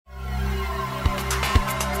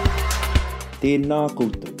Tēnā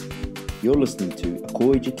koutou. You're listening to a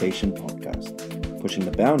Core Education podcast, pushing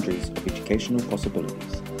the boundaries of educational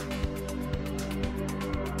possibilities.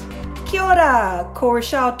 Kia ora, ko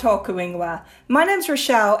Rochelle tōku ingoa. My name's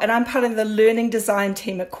Rochelle and I'm part of the Learning Design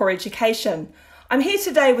team at Core Education. I'm here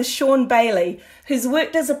today with Sean Bailey, who's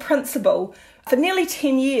worked as a principal for nearly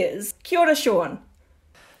 10 years. Kia ora, Sean.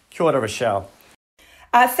 Kia ora, Rochelle.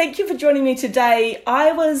 Thank you for joining me today.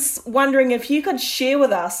 I was wondering if you could share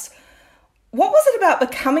with us, what was it about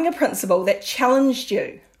becoming a principal that challenged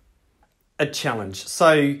you? A challenge.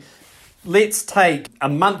 So let's take a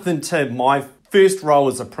month into my first role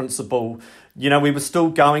as a principal. You know, we were still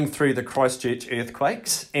going through the Christchurch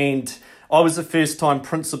earthquakes, and I was a first-time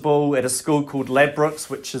principal at a school called Ladbrokes,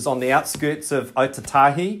 which is on the outskirts of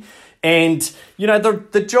Otatahi. And, you know,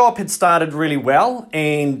 the job had started really well,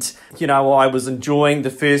 and, you know, I was enjoying the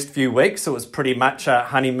first few weeks. It was pretty much a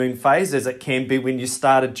honeymoon phase, as it can be when you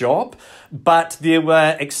start a job. But there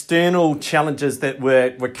were external challenges that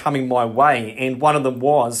were coming my way, and one of them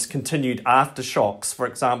was continued aftershocks, for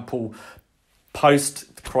example,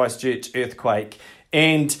 post-Christchurch earthquake.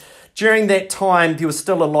 And during that time, there was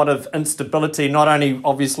still a lot of instability, not only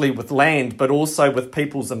obviously with land, but also with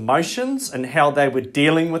people's emotions and how they were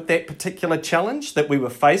dealing with that particular challenge that we were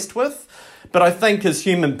faced with. But I think as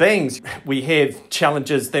human beings, we have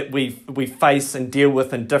challenges that we face and deal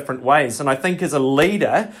with in different ways. And I think as a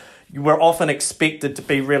leader, we're often expected to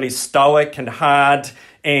be really stoic and hard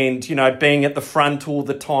and, you know, being at the front all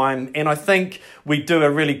the time. And I think we do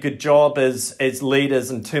a really good job as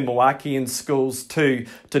leaders in tūmawaki in schools to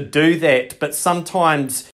do that. But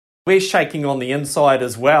sometimes we're shaking on the inside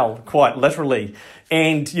as well, quite literally.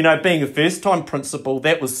 And, you know, being a first-time principal,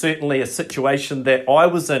 that was certainly a situation that I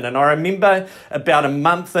was in. And I remember about a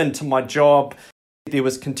month into my job, there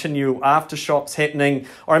was continual aftershocks happening.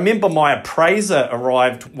 I remember my appraiser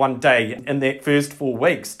arrived one day in that first 4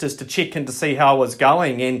 weeks just to check in to see how I was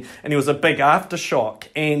going, and it was a big aftershock.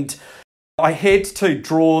 And I had to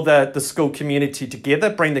draw the school community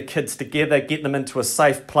together, bring the kids together, get them into a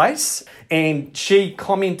safe place. And she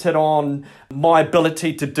commented on my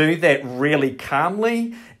ability to do that really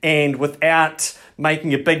calmly and without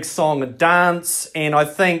making a big song and dance. And I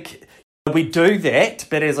think we do that,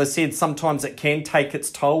 but as I said, sometimes it can take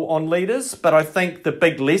its toll on leaders. But I think the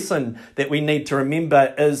big lesson that we need to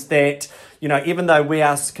remember is that, you know, even though we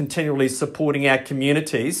are continually supporting our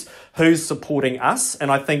communities, who's supporting us?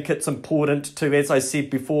 And I think it's important to, as I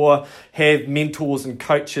said before, have mentors and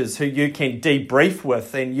coaches who you can debrief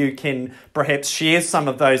with, and you can perhaps share some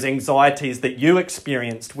of those anxieties that you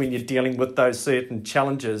experienced when you're dealing with those certain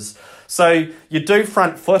challenges. So you do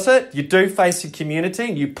front foot it, you do face your community,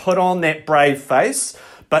 and you put on that brave face,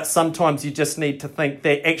 but sometimes you just need to think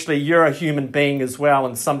that actually you're a human being as well,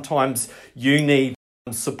 and sometimes you need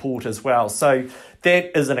support as well. So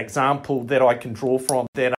that is an example that I can draw from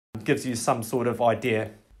that gives you some sort of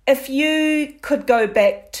idea. If you could go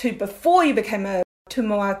back to before you became a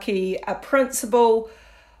tūmawaki, a principal,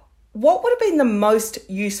 what would have been the most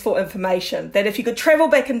useful information that if you could travel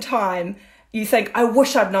back in time, you think, I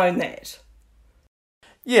wish I'd known that?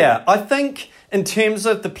 Yeah, I think in terms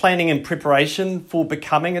of the planning and preparation for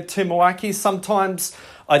becoming a tūmawaki, sometimes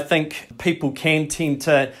I think people can tend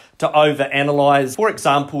to overanalyze, for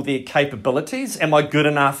example, their capabilities. Am I good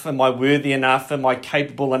enough? Am I worthy enough? Am I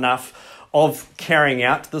capable enough of carrying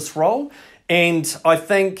out this role? And I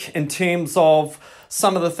think in terms of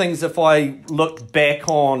some of the things, if I look back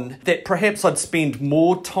on, that perhaps I'd spend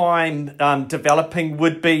more time developing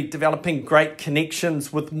would be developing great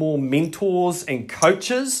connections with more mentors and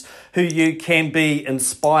coaches who you can be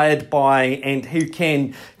inspired by and who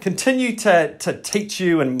can continue to teach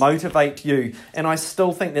you and motivate you. And I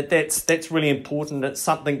still think that that's really important. It's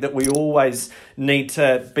something that we always need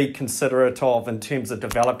to be considerate of in terms of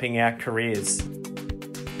developing our careers.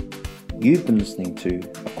 You've been listening to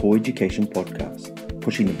a Core Education podcast,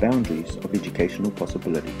 pushing the boundaries of educational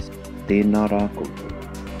possibilities. Tēnā rā koutou.